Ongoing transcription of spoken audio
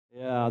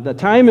Yeah, the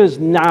time is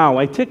now.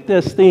 I took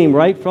this theme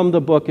right from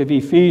the book of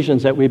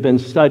Ephesians that we've been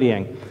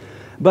studying.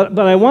 But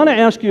I want to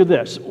ask you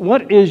this.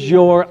 What is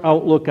your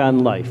outlook on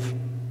life?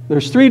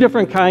 There's three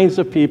different kinds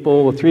of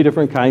people with three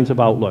different kinds of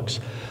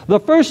outlooks. The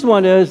first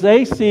one is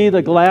they see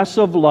the glass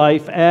of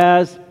life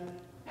as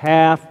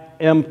half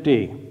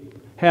empty.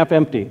 Half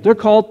empty. They're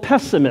called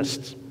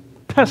pessimists.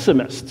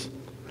 Pessimists.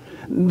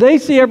 They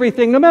see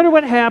everything, no matter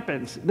what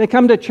happens. They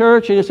come to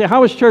church and you say,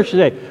 how was church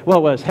today? Well,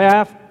 it was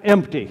half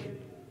empty.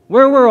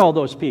 Where were all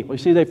those people? You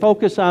see, they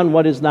focus on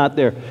what is not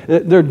there.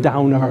 They're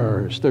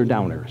downers. They're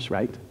downers,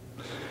 right?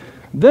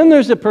 Then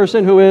there's a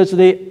person who is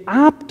the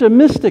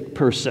optimistic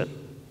person.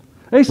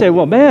 They say,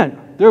 well,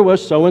 man, there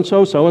was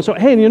so-and-so, so-and-so.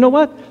 Hey, and you know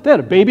what? They had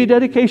a baby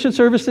dedication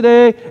service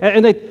today,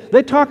 and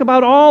they talk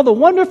about all the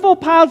wonderful,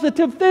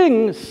 positive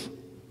things.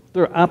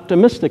 They're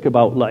optimistic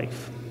about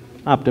life.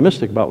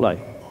 Optimistic about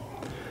life.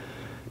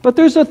 But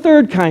there's a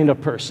third kind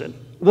of person.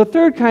 The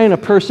third kind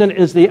of person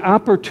is the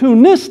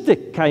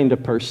opportunistic kind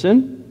of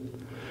person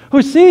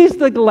who sees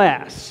the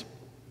glass,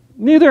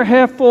 neither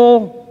half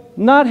full,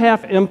 not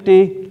half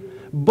empty,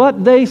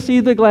 but they see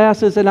the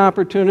glass as an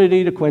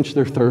opportunity to quench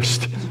their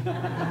thirst.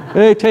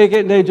 They take it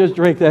and they just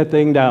drink that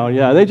thing down.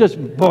 Yeah, they just,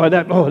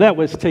 that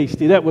was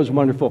tasty. That was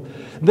wonderful.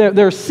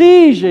 They're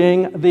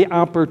seizing the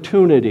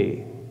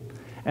opportunity.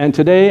 And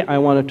today I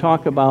want to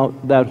talk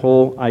about that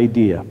whole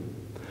idea.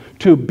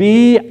 To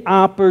be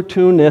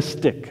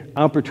opportunistic.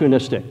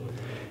 Opportunistic.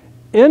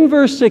 In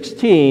verse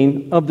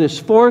 16 of this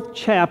fifth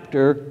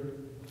chapter,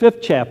 the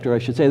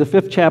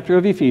fifth chapter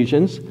of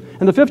Ephesians,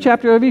 in the fifth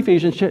chapter of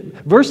Ephesians,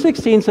 verse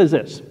 16 says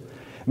this,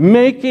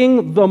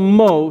 making the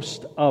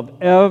most of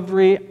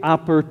every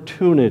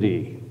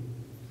opportunity.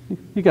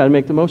 You got to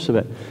make the most of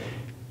it.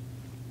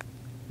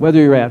 Whether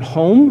you're at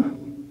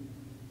home,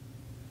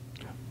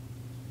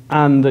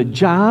 on the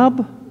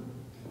job,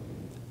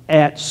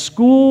 at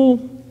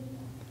school,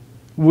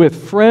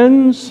 with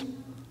friends,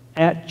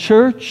 at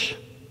church,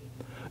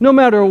 no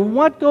matter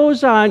what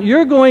goes on,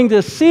 you're going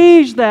to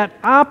seize that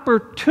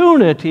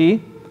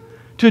opportunity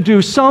to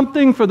do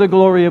something for the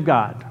glory of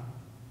God.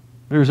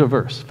 There's a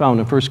verse found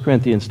in 1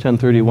 Corinthians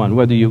 10:31.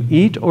 Whether you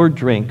eat or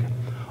drink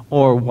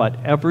or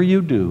whatever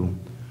you do,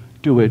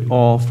 do it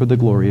all for the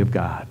glory of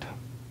God.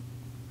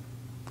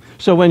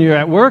 So when you're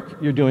at work,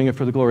 you're doing it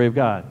for the glory of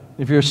God.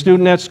 If you're a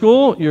student at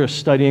school, you're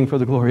studying for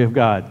the glory of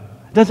God.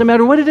 It doesn't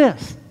matter what it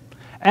is.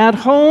 At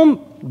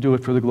home, do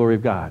it for the glory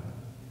of God.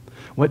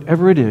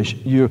 Whatever it is,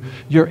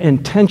 your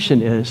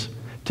intention is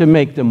to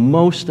make the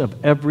most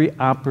of every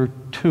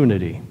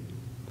opportunity.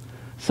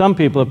 Some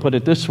people have put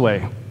it this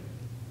way.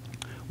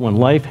 When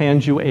life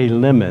hands you a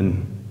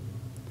lemon,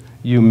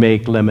 you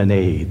make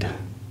lemonade,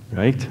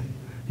 right?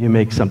 You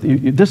make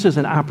something. This is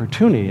an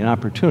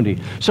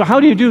opportunity. So how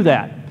do you do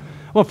that?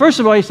 Well,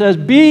 first of all, he says,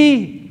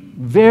 be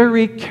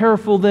very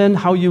careful then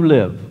how you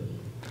live.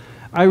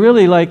 I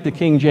really like the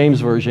King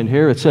James Version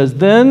here. It says,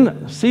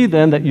 see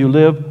then that you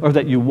live, or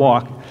that you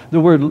walk. The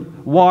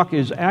word walk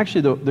is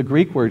actually the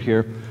Greek word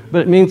here,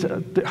 but it means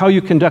how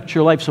you conduct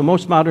your life. So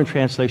most modern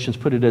translations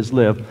put it as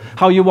live,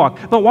 how you walk.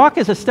 But walk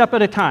is a step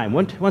at a time,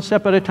 one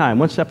step at a time,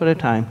 one step at a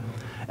time.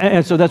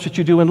 And so that's what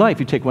you do in life.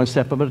 You take one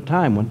step at a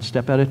time, one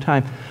step at a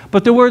time.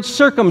 But the word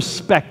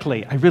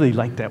circumspectly, I really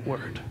like that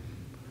word.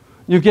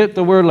 You get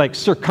the word like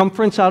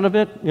circumference out of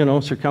it,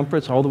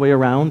 circumference all the way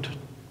around.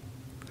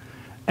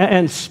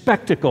 And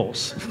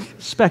spectacles,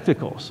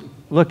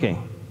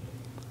 looking.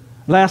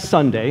 Last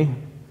Sunday,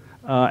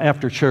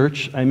 after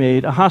church, I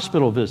made a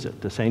hospital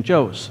visit to St.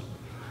 Joe's.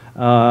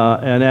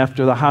 And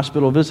after the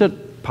hospital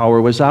visit, power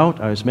was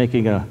out. I was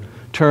making a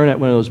turn at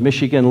one of those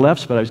Michigan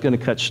lefts, but I was going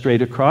to cut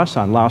straight across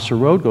on Lasser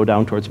Road, go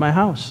down towards my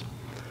house.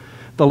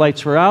 The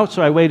lights were out,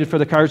 so I waited for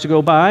the cars to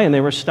go by, and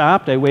they were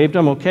stopped. I waved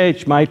them, okay,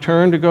 it's my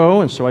turn to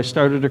go, and so I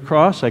started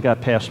across. I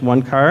got past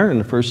one car in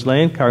the first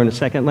lane, car in the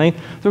second lane.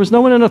 There was no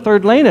one in the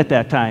third lane at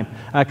that time.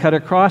 I cut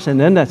across, and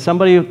then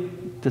somebody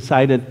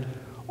decided,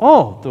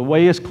 oh, the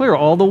way is clear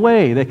all the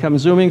way. They come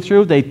zooming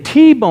through. They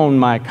T-boned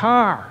my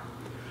car,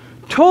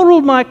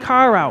 totaled my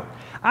car out.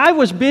 I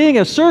was being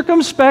as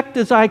circumspect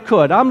as I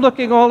could. I'm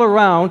looking all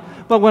around,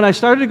 but when I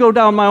started to go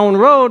down my own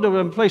road, to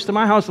a place to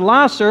my house in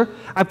Lasser,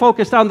 I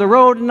focused on the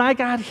road, and I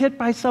got hit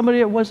by somebody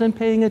that wasn't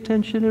paying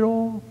attention at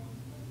all.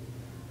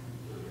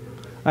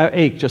 I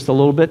ached just a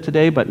little bit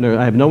today, but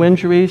I have no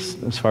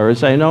injuries, as far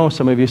as I know.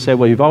 Some of you say,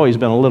 well, you've always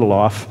been a little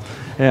off.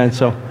 And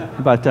so,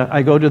 but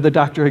I go to the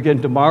doctor again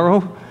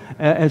tomorrow.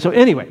 And so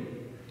anyway,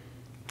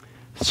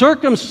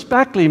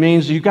 circumspectly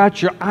means you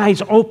got your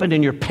eyes open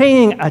and you're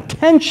paying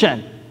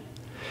attention.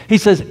 He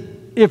says,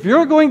 if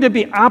you're going to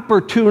be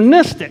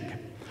opportunistic,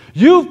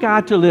 you've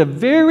got to live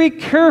very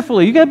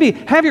carefully. You've got to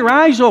have your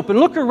eyes open,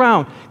 look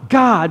around.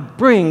 God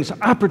brings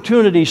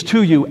opportunities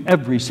to you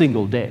every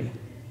single day.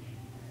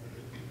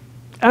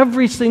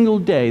 Every single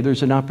day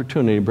there's an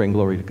opportunity to bring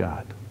glory to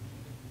God.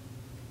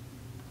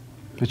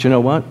 But you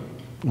know what?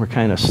 We're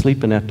kind of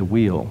sleeping at the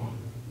wheel.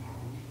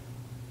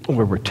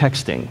 Or we're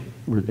texting.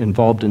 We're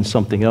involved in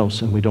something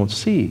else and we don't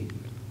see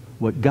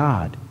what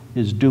God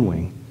is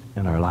doing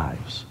in our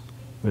lives.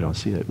 We don't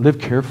see it. Live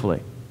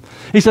carefully.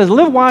 He says,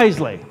 live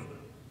wisely,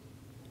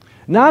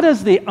 not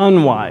as the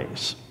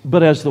unwise,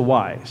 but as the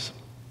wise.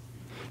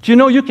 Do you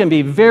know you can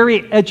be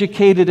very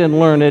educated and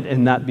learned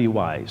and not be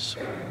wise?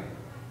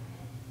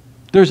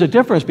 There's a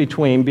difference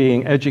between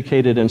being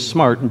educated and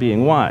smart and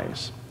being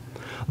wise.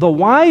 The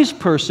wise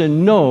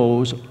person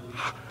knows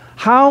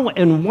how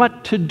and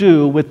what to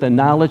do with the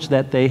knowledge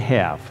that they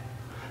have.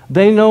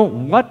 They know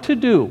what to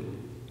do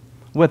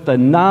with the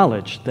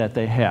knowledge that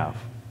they have.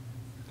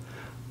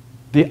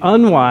 The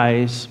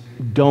unwise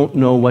don't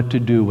know what to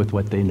do with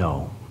what they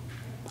know.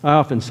 I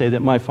often say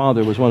that my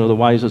father was one of the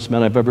wisest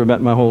men I've ever met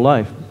in my whole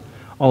life.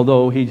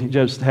 Although he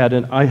just had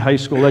a high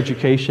school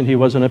education, he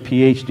wasn't a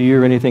PhD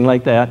or anything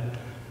like that.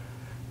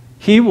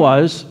 He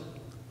was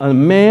a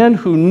man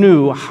who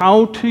knew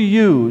how to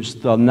use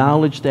the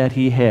knowledge that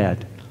he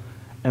had.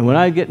 And when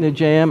I'd get in a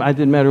jam, it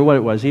didn't matter what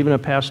it was, even a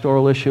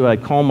pastoral issue,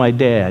 I'd call my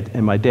dad,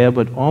 and my dad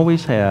would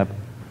always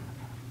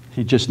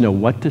he'd just know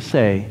what to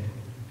say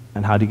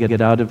and how to get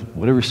out of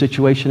whatever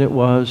situation it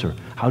was or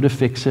how to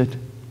fix it.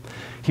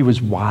 He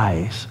was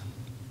wise.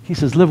 He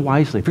says, live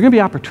wisely. If you're going to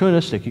be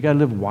opportunistic, you got to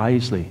live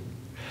wisely.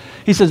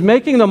 He says,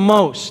 making the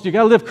most, you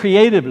got to live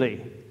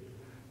creatively.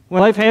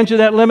 When life hands you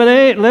that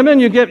lemon,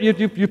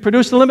 you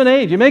produce the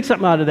lemonade. You make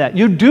something out of that.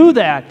 You do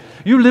that.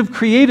 You live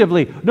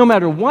creatively. No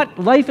matter what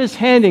life is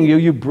handing you,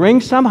 you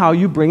bring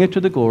it to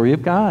the glory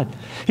of God.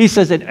 He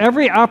says, at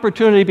every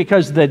opportunity,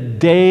 because the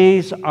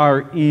days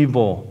are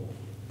evil.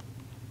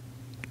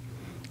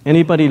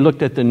 Anybody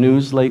looked at the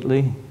news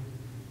lately?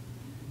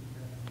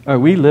 Are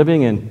we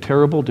living in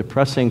terrible,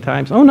 depressing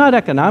times? Oh, not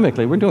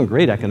economically. We're doing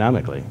great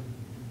economically.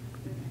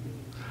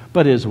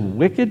 But is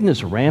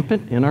wickedness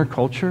rampant in our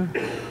culture?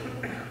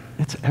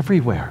 It's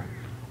everywhere,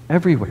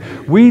 everywhere.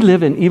 We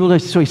live in evil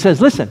days. So he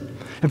says, listen,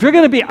 if you're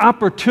going to be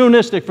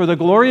opportunistic for the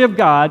glory of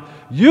God,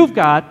 you've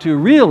got to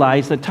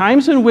realize the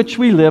times in which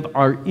we live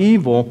are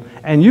evil,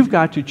 and you've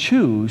got to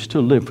choose to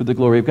live for the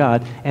glory of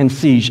God and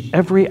seize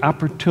every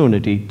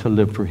opportunity to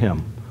live for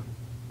Him.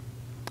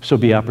 So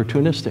be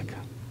opportunistic.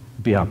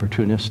 Be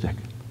opportunistic.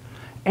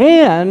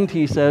 And,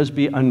 he says,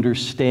 be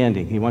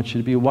understanding. He wants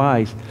you to be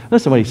wise.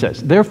 Listen to what he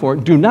says. Therefore,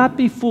 do not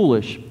be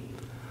foolish,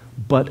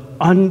 but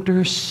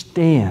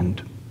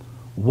understand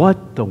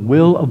what the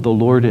will of the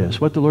Lord is.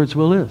 What the Lord's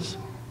will is.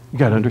 You've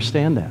got to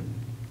understand that.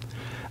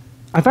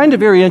 I find it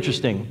very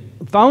interesting.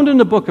 Found in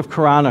the book of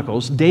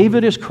Chronicles,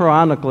 David is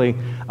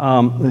chronicling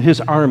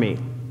his army.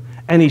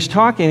 And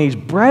he's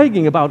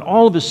bragging about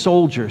all of his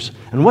soldiers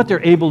and what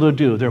they're able to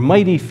do, their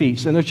mighty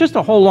feats. And there's just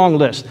a whole long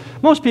list.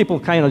 Most people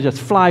kind of just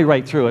fly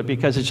right through it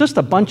because it's just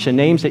a bunch of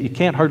names that you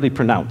can't hardly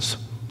pronounce.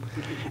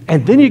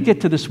 And then you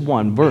get to this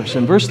one verse.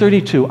 In verse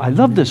 32, I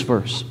love this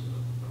verse.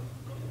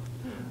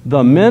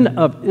 The men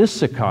of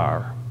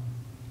Issachar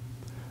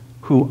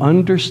who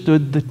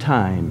understood the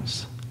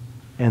times,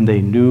 and they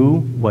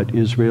knew what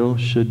Israel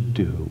should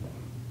do.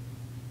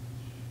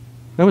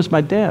 That was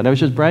my dad. I was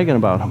just bragging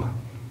about him.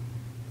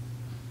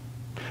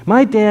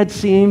 My dad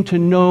seemed to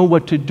know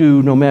what to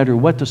do no matter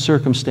what the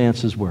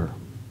circumstances were.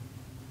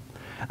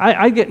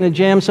 I get in a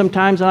jam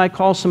sometimes, and I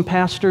call some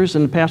pastors,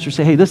 and the pastors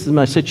say, hey, this is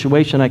my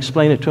situation. I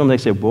explain it to them. They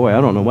say, boy,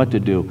 I don't know what to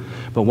do.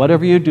 But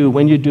whatever you do,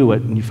 when you do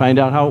it, and you find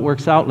out how it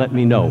works out, let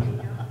me know.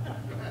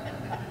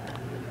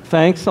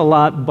 Thanks a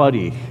lot,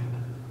 buddy.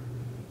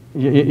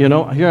 You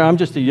know, here I'm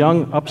just a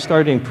young,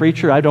 upstarting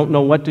preacher. I don't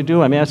know what to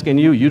do. I'm asking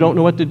you. You don't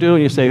know what to do.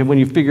 And you say, when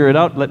you figure it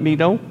out, let me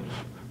know.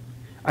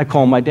 I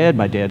call my dad.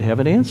 My dad have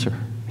an answer.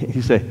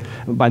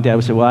 My dad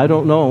would say, well, I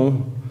don't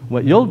know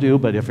what you'll do,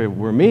 but if it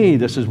were me,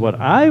 this is what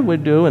I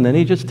would do. And then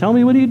he'd just tell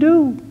me what he'd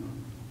do.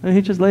 And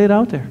he'd just lay it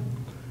out there.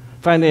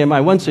 Finally, in my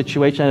one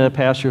situation, I had a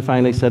pastor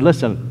finally said,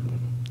 listen,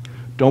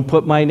 don't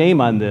put my name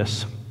on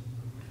this,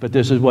 but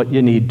this is what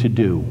you need to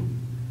do.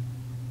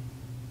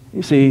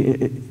 You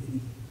see,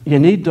 you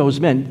need those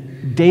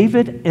men.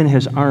 David and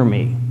his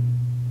army,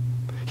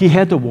 he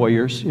had the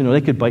warriors, you know,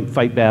 they could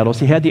fight battles.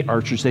 He had the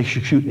archers, they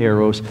should shoot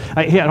arrows.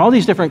 He had all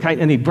these different kinds,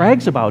 and he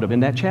brags about them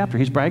in that chapter.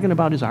 He's bragging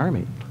about his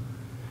army.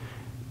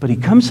 But he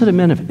comes to the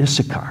men of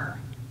Issachar,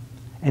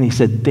 and he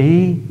said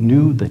they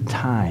knew the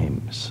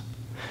times.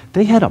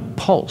 They had a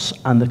pulse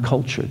on the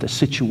culture, the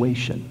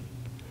situation,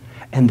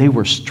 and they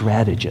were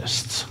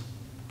strategists.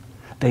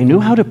 They knew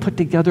how to put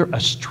together a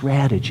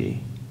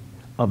strategy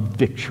of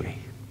victory.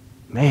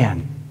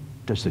 Man,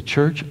 does the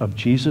Church of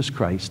Jesus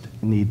Christ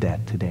need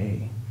that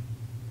today?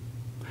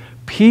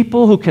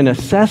 People who can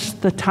assess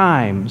the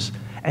times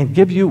and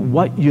give you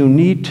what you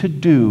need to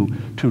do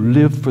to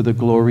live for the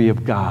glory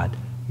of God.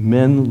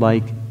 Men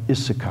like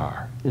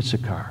Issachar.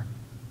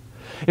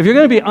 If you're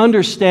going to be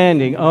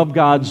understanding of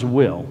God's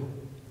will,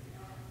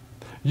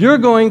 you're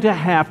going to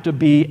have to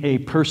be a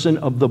person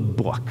of the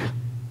book.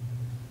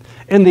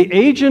 In the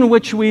age in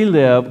which we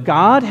live,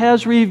 God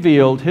has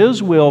revealed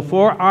His will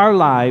for our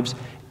lives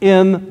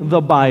in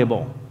the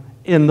Bible.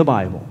 In the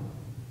Bible.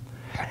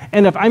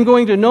 And if I'm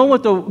going to know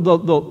what the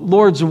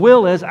Lord's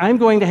will is, I'm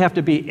going to have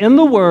to be in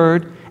the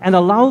Word and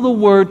allow the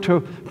Word to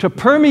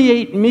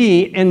permeate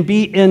me and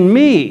be in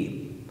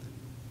me.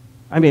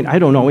 I mean, I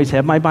don't always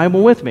have my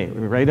Bible with me.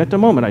 Right at the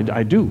moment,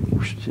 I do.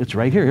 It's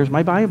right here. Here's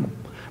my Bible.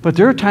 But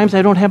there are times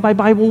I don't have my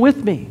Bible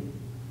with me.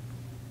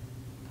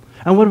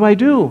 And what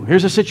do?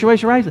 Here's a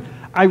situation right.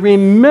 I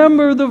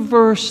remember the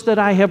verse that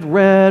I have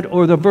read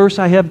or the verse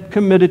I have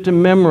committed to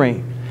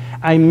memory.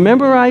 I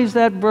memorize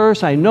that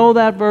verse. I know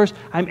that verse.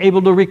 I'm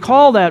able to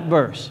recall that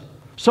verse.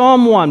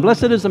 Psalm 1,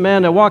 blessed is the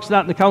man that walks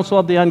not in the counsel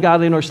of the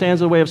ungodly, nor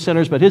stands in the way of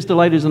sinners, but his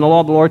delight is in the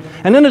law of the Lord.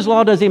 And in his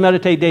law does he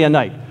meditate day and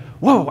night.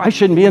 Whoa, I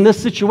shouldn't be in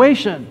this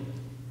situation.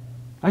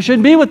 I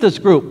shouldn't be with this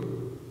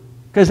group.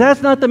 Because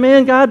that's not the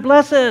man God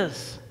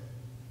blesses.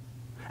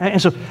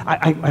 And so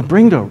I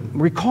bring to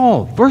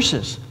recall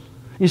verses.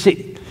 You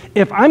see,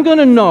 if I'm going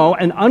to know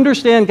and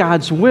understand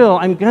God's will,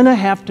 I'm going to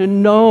have to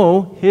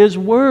know His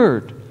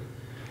Word.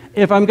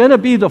 If I'm going to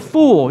be the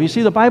fool, you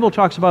see, the Bible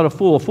talks about a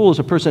fool. A fool is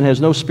a person who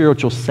has no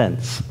spiritual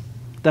sense.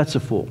 That's a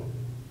fool.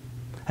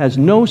 Has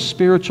no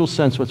spiritual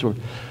sense whatsoever.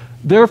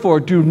 Therefore,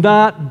 do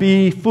not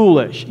be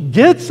foolish.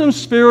 Get some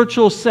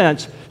spiritual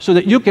sense so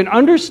that you can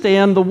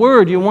understand the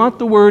Word. You want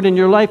the Word in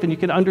your life, and you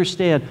can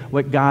understand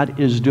what God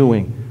is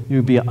doing.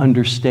 You be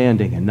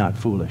understanding and not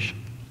foolish.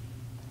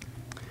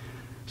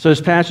 So this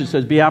passage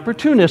says, be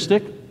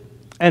opportunistic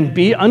and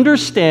be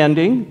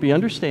understanding. Be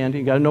understanding.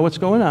 You've got to know what's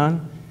going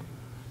on.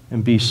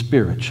 And be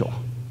spiritual.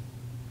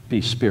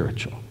 Be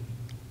spiritual.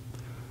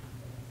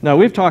 Now,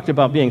 we've talked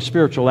about being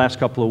spiritual the last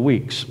couple of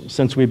weeks.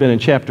 Since we've been in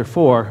chapter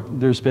 4,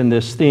 there's been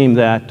this theme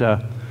that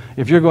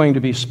if you're going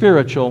to be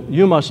spiritual,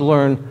 you must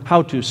learn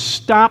how to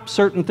stop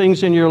certain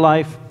things in your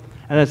life.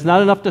 And it's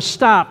not enough to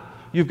stop.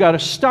 You've got to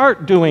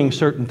start doing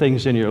certain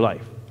things in your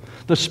life.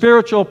 The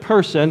spiritual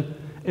person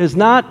is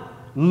not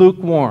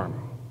lukewarm.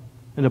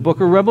 And the book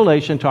of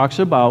Revelation talks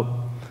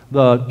about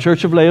the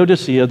church of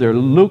Laodicea. They're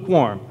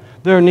lukewarm.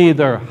 They're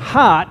neither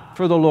hot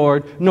for the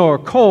Lord nor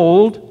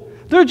cold.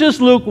 They're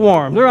just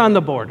lukewarm. They're on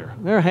the border.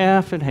 They're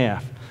half and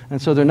half. And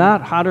so they're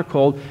not hot or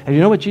cold. And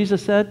you know what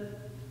Jesus said?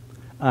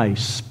 I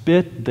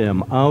spit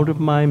them out of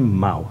my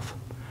mouth.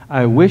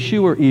 I wish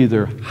you were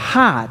either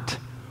hot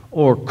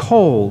or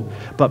cold,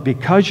 but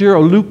because you're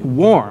a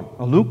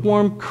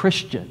lukewarm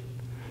Christian,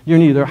 you're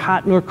neither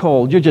hot nor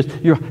cold.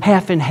 You're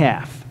half and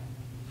half.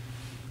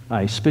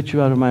 I spit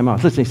you out of my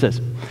mouth. Listen, he says,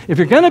 if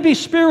you're going to be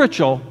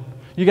spiritual,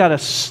 you got to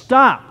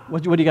stop.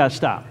 What do you got to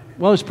stop?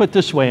 Well, let's put it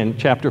this way in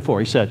chapter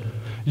 4. He said,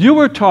 you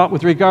were taught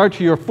with regard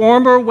to your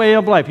former way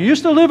of life. You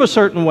used to live a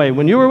certain way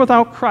when you were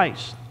without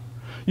Christ.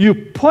 You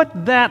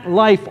put that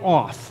life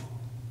off.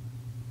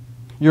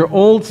 Your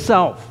old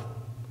self,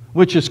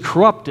 which is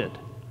corrupted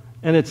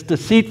and it's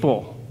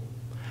deceitful.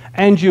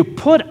 And you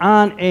put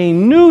on a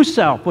new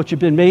self, which you've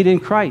been made in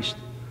Christ.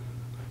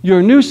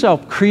 Your new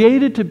self,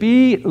 created to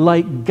be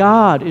like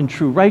God in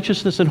true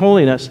righteousness and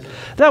holiness.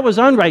 That was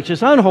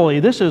unrighteous, unholy.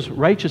 This is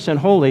righteous and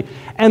holy.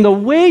 And the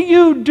way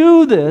you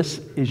do this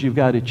is you've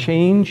got to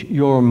change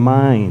your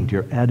mind,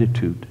 your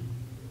attitude,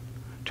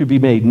 to be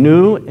made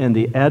new in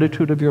the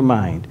attitude of your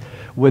mind.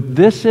 With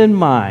this in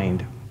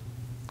mind,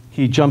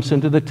 he jumps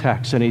into the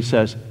text and he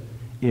says,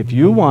 if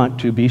you want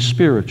to be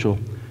spiritual,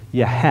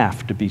 you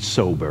have to be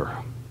sober.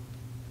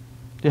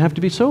 You have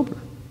to be sober.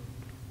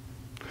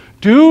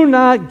 Do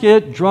not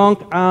get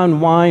drunk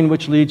on wine,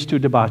 which leads to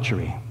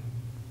debauchery.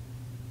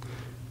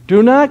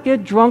 Do not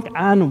get drunk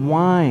on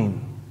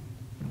wine.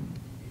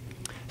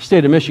 The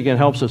state of Michigan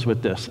helps us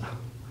with this.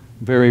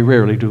 Very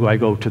rarely do I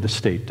go to the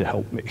state to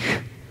help me.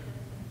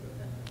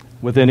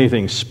 With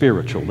anything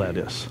spiritual, that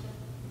is.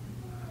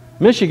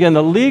 Michigan,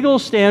 the legal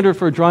standard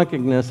for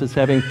drunkenness is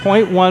having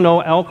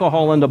 0.10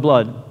 alcohol in the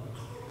blood,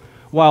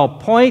 while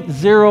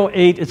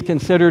 0.08 is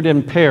considered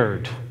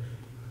impaired.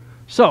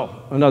 So,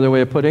 another way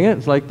of putting it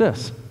is like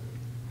this.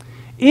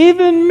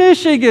 Even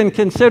Michigan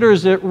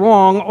considers it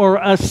wrong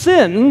or a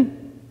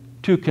sin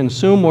to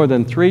consume more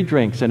than 3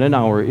 drinks in an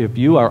hour if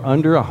you are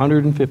under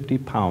 150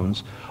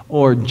 pounds,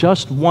 or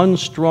just one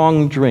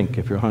strong drink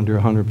if you're under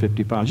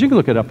 150 pounds. You can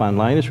look it up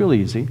online. It's really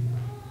easy.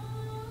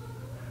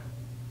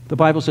 The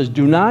Bible says,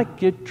 do not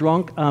get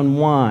drunk on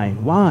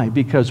wine. Why?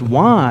 Because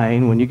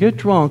wine, when you get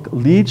drunk,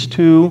 leads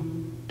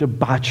to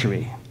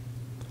debauchery.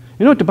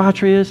 You know what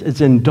debauchery is?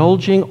 It's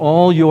indulging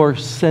all your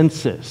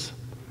senses,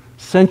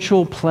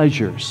 sensual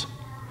pleasures.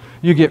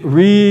 You get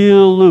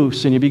real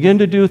loose and you begin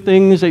to do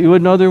things that you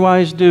wouldn't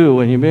otherwise do.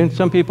 And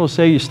some people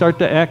say you start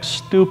to act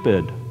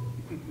stupid.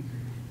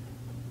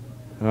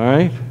 All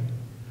right?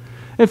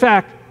 In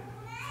fact,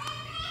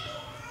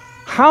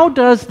 how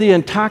does the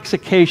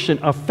intoxication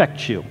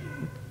affect you?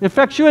 It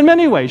affects you in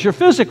many ways. Your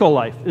physical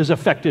life is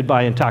affected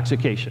by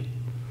intoxication.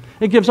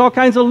 It gives all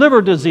kinds of liver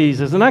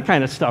diseases and that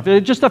kind of stuff.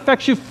 It just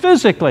affects you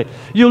physically.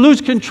 You lose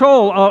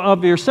control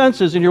of your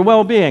senses and your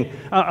well-being.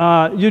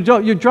 You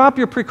drop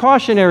your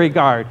precautionary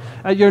guard.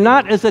 You're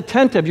not as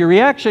attentive. Your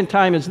reaction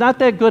time is not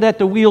that good at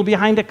the wheel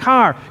behind a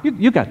car.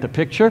 You got the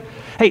picture.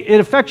 Hey, it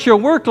affects your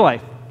work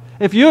life.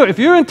 If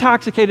you're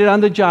intoxicated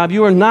on the job,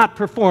 you are not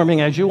performing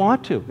as you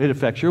ought to. It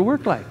affects your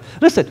work life.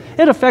 Listen,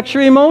 it affects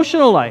your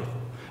emotional life.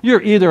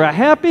 You're either a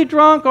happy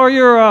drunk or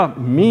you're a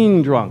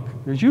mean drunk.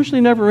 There's usually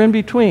never in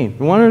between,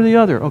 one or the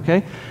other,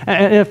 okay?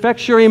 And it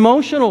affects your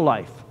emotional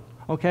life.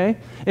 Okay?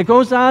 It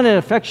goes on and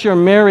affects your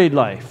married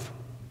life.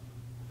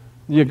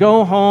 You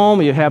go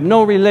home, you have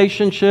no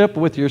relationship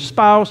with your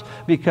spouse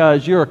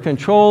because you're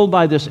controlled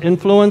by this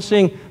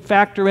influencing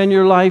factor in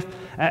your life,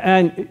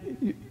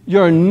 and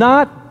you're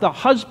not the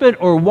husband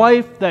or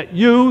wife that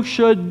you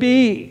should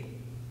be.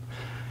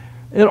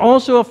 It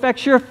also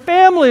affects your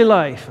family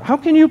life. How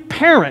can you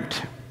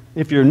parent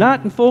if you're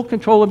not in full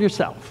control of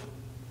yourself?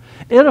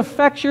 It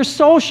affects your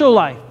social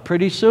life.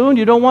 Pretty soon,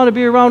 you don't want to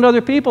be around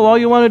other people. All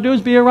you want to do is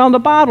be around the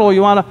bottle.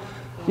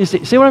 You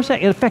see what I'm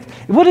saying? It affects,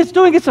 what it's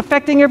doing, it's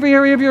affecting every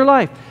area of your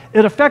life.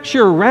 It affects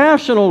your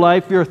rational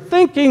life. Your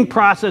thinking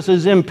process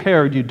is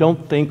impaired. You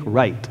don't think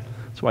right.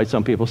 That's why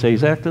some people say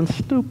he's acting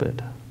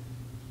stupid.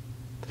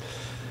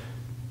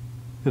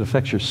 It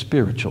affects your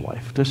spiritual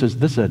life. This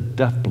is a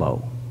death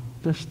blow.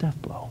 This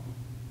death blow.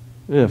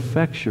 It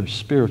affects your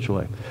spiritual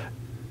life.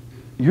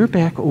 You're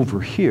back over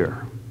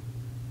here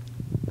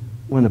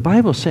when the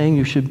Bible's saying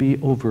you should be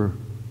over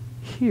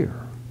here.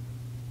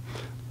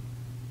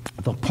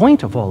 The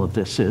point of all of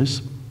this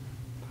is,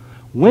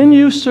 when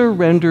you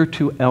surrender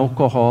to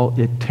alcohol,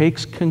 it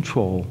takes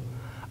control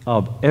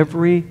of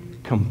every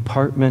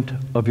compartment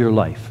of your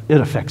life.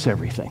 It affects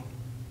everything.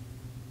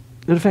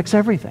 It affects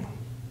everything.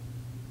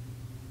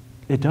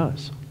 It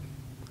does.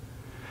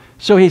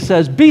 So he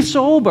says, be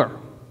sober.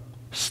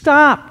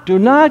 Stop. Do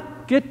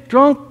not get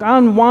drunk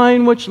on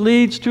wine, which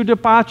leads to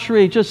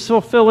debauchery, just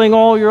fulfilling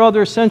all your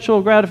other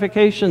sensual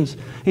gratifications.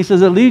 He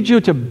says it leads you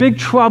to big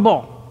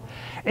trouble.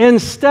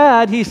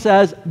 Instead, he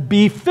says,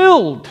 be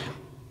filled.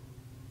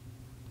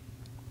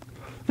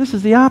 This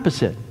is the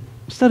opposite.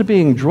 Instead of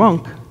being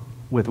drunk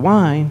with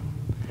wine,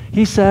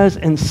 he says,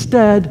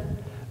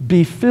 instead,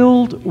 be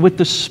filled with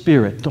the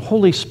Spirit, the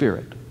Holy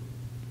Spirit.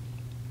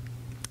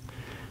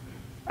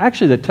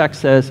 Actually, the text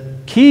says,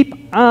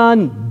 keep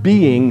on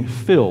being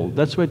filled.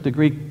 That's what the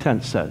Greek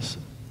tense says.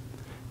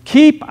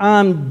 Keep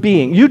on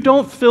being. You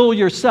don't fill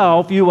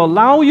yourself. You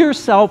allow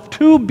yourself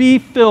to be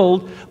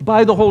filled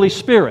by the Holy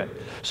Spirit.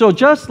 So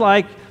just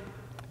like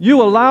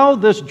you allow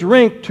this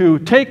drink to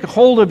take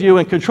hold of you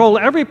and control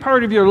every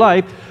part of your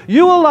life,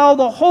 you allow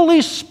the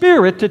Holy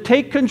Spirit to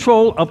take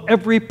control of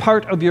every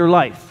part of your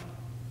life.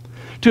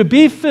 To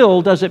be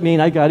filled doesn't mean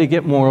I got to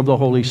get more of the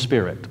Holy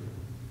Spirit.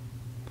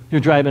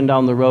 You're driving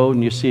down the road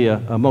and you see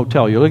a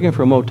motel. You're looking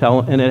for a motel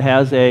and it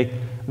has a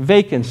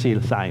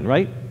vacancy sign,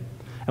 right?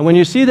 And when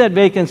you see that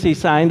vacancy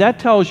sign, that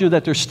tells you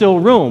that there's still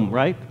room,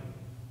 right?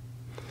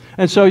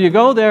 And so you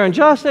go there, and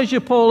just as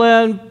you pull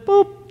in,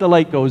 boop, the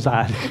light goes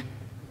on.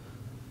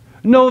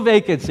 No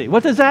vacancy.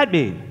 What does that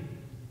mean?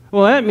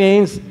 Well, that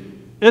means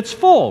it's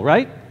full,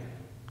 right?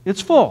 It's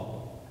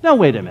full. Now,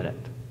 wait a minute.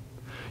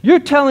 You're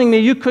telling me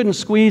you couldn't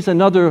squeeze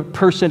another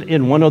person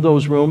in one of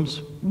those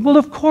rooms? Well,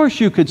 of course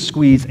you could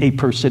squeeze a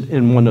person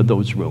in one of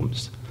those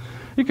rooms.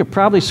 You could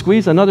probably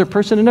squeeze another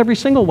person in every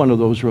single one of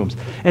those rooms.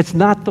 It's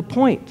not the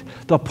point.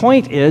 The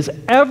point is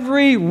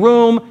every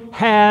room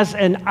has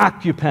an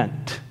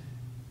occupant.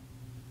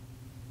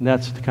 And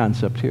that's the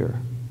concept here.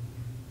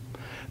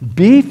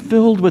 Be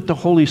filled with the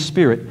Holy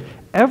Spirit.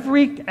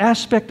 Every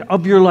aspect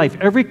of your life,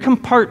 every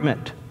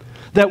compartment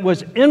that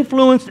was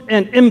influenced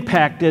and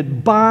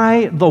impacted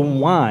by the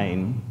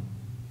wine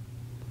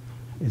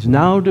is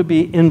now to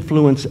be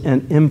influenced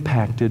and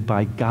impacted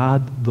by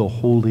God the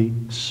Holy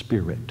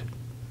Spirit.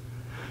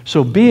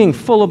 So being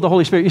full of the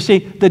Holy Spirit, you see,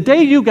 the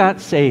day you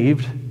got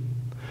saved,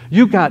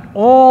 you got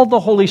all the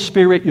Holy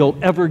Spirit you'll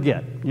ever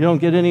get. You don't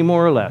get any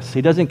more or less.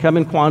 He doesn't come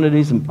in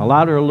quantities, a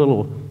lot or a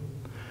little.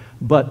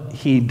 But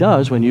he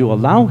does, when you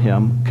allow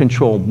him,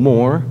 control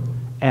more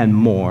and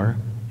more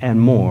and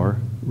more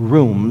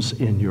rooms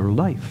in your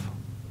life.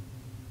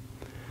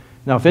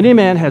 Now, if any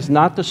man has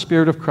not the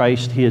Spirit of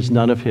Christ, he is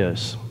none of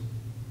his.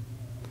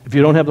 If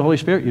you don't have the Holy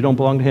Spirit, you don't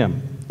belong to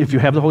him. If you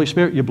have the Holy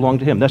Spirit, you belong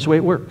to him. That's the way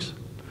it works.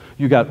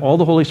 You got all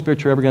the Holy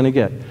Spirit you're ever going to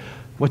get.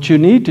 What you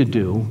need to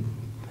do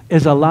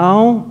is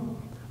allow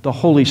the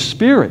Holy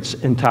Spirit's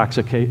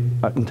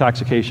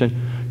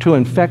intoxication to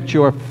infect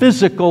your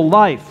physical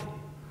life.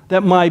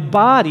 That my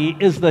body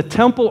is the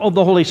temple of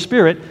the Holy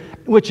Spirit,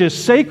 which is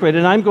sacred,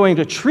 and I'm going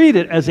to treat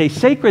it as a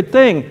sacred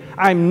thing.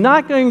 I'm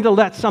not going to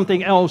let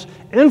something else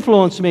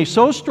influence me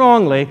so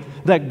strongly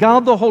that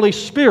God the Holy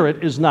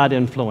Spirit is not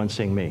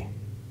influencing me.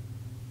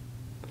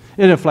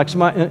 It affects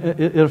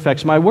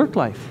my work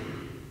life.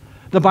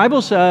 The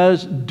Bible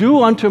says,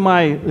 do unto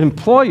my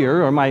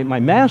employer or my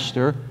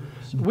master.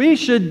 We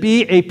should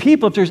be a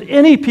people, if there's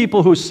any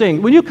people who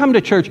sing, when you come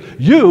to church,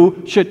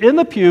 you should in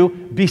the pew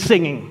be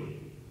singing.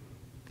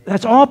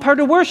 That's all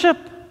part of worship.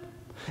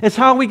 It's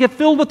how we get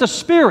filled with the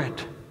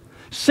Spirit.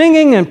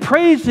 Singing and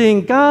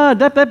praising God,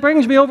 that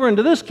brings me over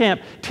into this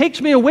camp,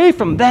 takes me away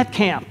from that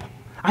camp.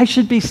 I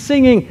should be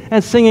singing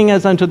and singing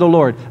as unto the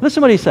Lord.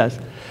 Listen what he says.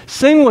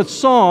 Sing with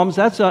psalms,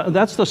 that's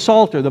the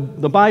Psalter,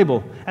 the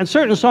Bible. And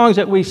certain songs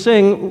that we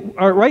sing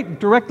are right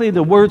directly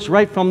the words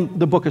right from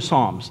the book of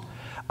Psalms.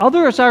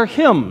 Others are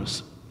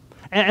hymns,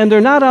 and they're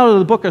not out of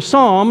the book of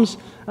Psalms,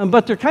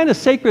 but they're kind of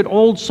sacred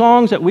old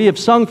songs that we have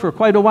sung for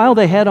quite a while.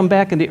 They had them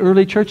back in the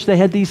early church. They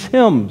had these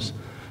hymns.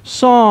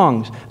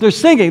 songs. They're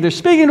singing. They're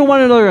speaking to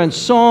one another in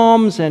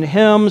psalms and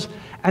hymns.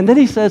 And then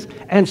he says,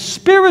 and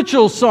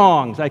spiritual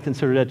songs. I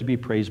consider that to be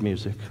praise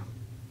music.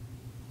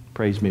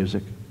 Praise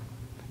music.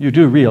 You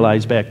do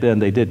realize back then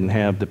they didn't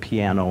have the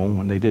piano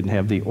and they didn't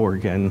have the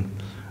organ.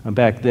 And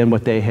back then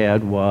what they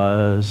had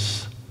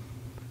was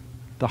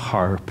the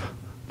harp,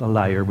 the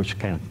lyre, which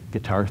kind of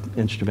guitar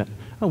instrument.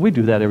 Oh, we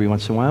do that every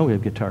once in a while. We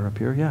have guitar up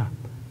here, yeah.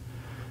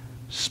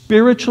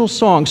 Spiritual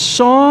songs.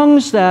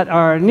 Songs that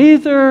are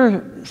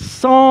neither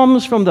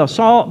psalms from the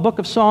book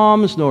of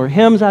Psalms nor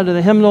hymns out of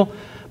the hymnal,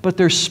 but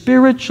they're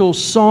spiritual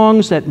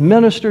songs that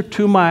minister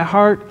to my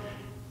heart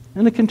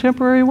in a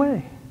contemporary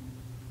way.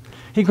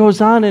 He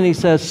goes on and he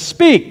says,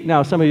 speak.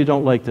 Now, some of you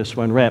don't like this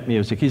one, rap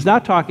music. He's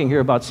not talking here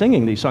about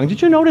singing these songs.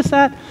 Did you notice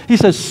that? He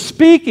says,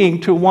 speaking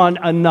to one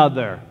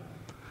another.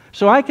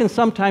 So I can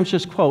sometimes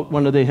just quote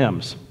one of the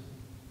hymns.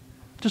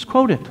 Just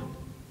quote it.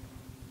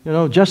 You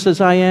know, just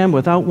as I am,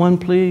 without one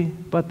plea,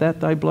 but that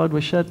thy blood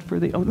was shed for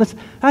thee. Oh,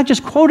 I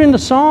just quote in the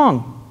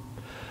song.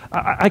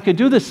 I could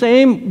do the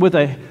same with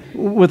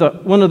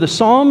one of the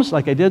Psalms,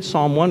 like I did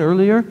Psalm 1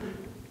 earlier,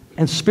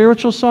 and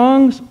spiritual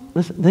songs.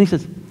 Listen, then he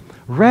says,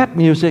 rap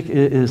music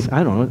is,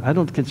 I don't know, I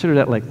don't consider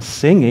that like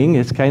singing.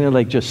 It's kind of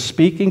like just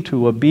speaking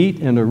to a beat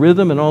and a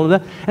rhythm and all of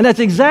that. And that's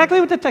exactly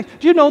what the text.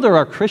 Do you know there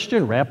are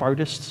Christian rap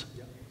artists?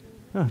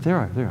 Oh, there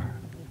are.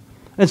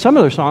 And some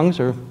of their songs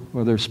are,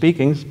 or their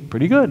speaking's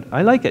pretty good.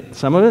 I like it.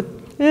 Some of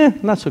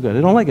it, not so good.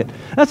 I don't like it.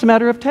 That's a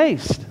matter of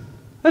taste.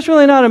 That's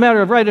really not a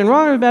matter of right and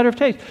wrong, it's a matter of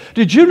taste.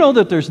 Did you know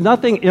that there's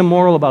nothing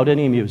immoral about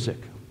any music?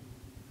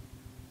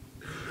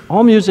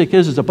 All music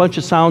is a bunch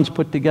of sounds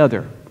put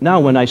together. Now,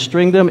 when I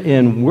string them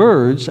in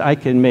words, I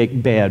can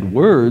make bad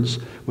words,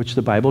 which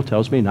the Bible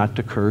tells me not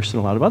to curse and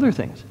a lot of other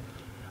things.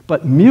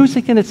 But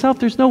music in itself,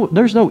 there's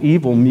no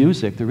evil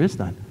music. There is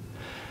none.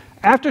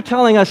 After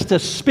telling us to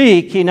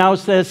speak, he now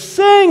says,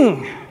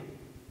 sing.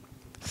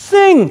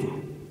 Sing.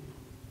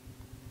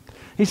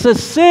 He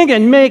says, sing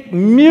and make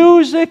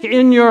music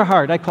in your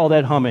heart. I call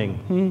that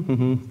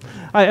humming.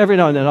 Every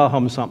now and then I'll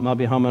hum something. I'll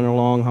be humming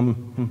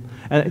along.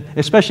 And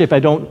especially if I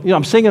don't,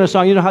 I'm singing a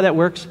song. You know how that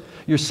works?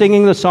 You're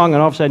singing the song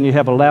and all of a sudden you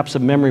have a lapse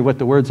of memory what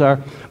the words are,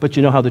 but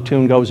you know how the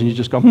tune goes and you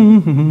just go,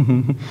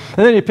 and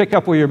then you pick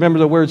up where you remember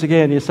the words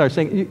again and you start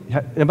singing.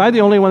 Am I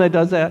the only one that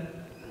does that?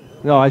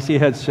 No, I see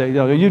heads say,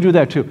 you do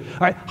that too. All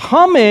right,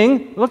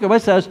 humming, look at what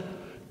it says,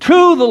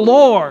 to the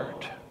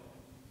Lord.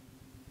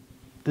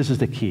 This is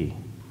the key.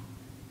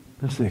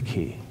 This is the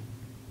key.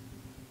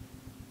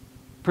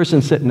 The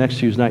person sitting next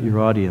to you is not your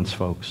audience,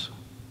 folks.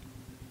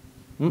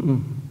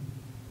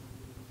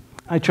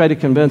 I try to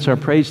convince our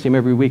praise team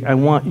every week, I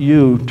want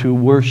you to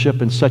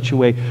worship in such a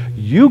way,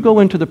 you go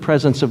into the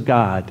presence of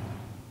God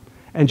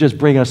and just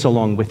bring us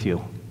along with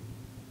you.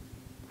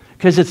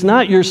 Because it's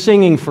not your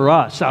singing for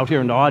us out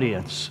here in the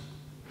audience.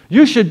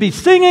 You should be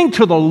singing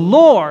to the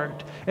Lord.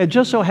 It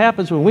just so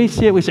happens when we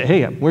see it, we say,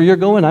 hey, where you're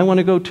going, I want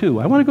to go too.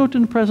 I want to go to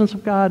the presence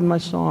of God in my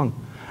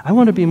song. I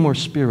want to be more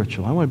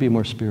spiritual. I want to be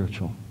more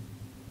spiritual.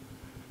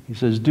 He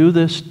says, do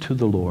this to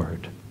the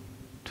Lord.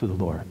 To the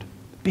Lord.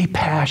 Be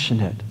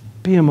passionate.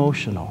 Be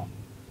emotional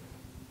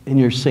in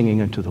your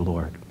singing unto the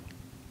Lord.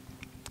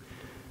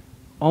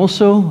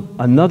 Also,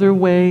 another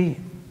way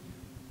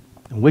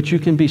in which you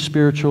can be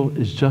spiritual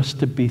is just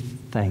to be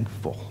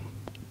thankful.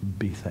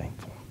 Be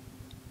thankful.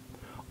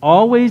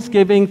 Always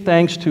giving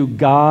thanks to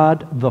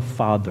God the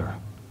Father.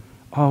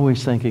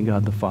 Always thanking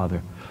God the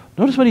Father.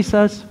 Notice what he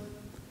says?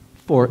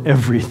 For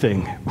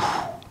everything.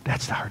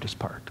 That's the hardest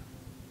part.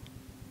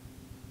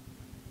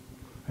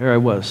 There I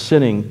was,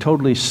 sitting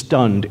totally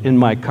stunned in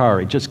my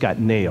car. It just got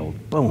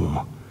nailed.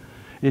 Boom.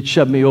 It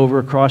shoved me over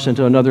across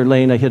into another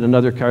lane. I hit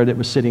another car that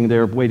was sitting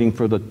there waiting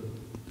for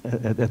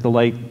at the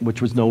light,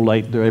 which was no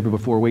light there ever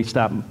before. We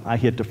stopped. I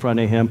hit the front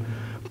of him.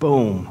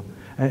 Boom.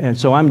 And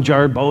so I'm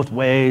jarred both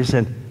ways.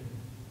 And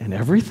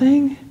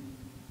everything?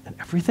 And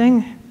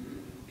everything?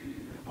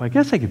 Well, I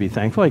guess I could be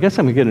thankful. I guess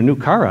I'm going to get a new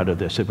car out of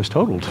this. It was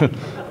totaled.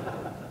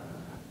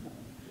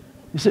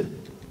 You see,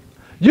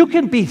 you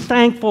can be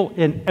thankful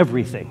in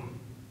everything.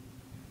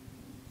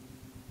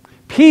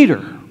 Peter,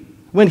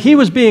 when he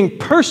was being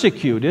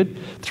persecuted,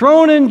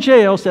 thrown in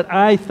jail, said,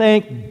 I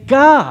thank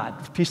God,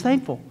 he's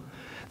thankful,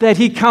 that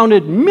he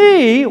counted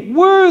me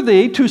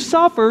worthy to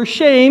suffer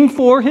shame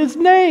for his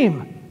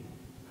name.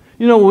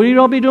 You know what we'd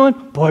all be doing?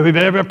 Boy, we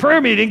better have a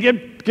prayer meeting,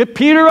 get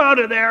Peter out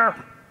of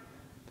there.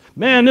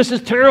 Man, this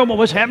is terrible.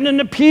 What's happening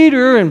to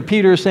Peter? And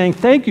Peter is saying,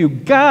 thank you,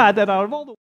 God, that out of all the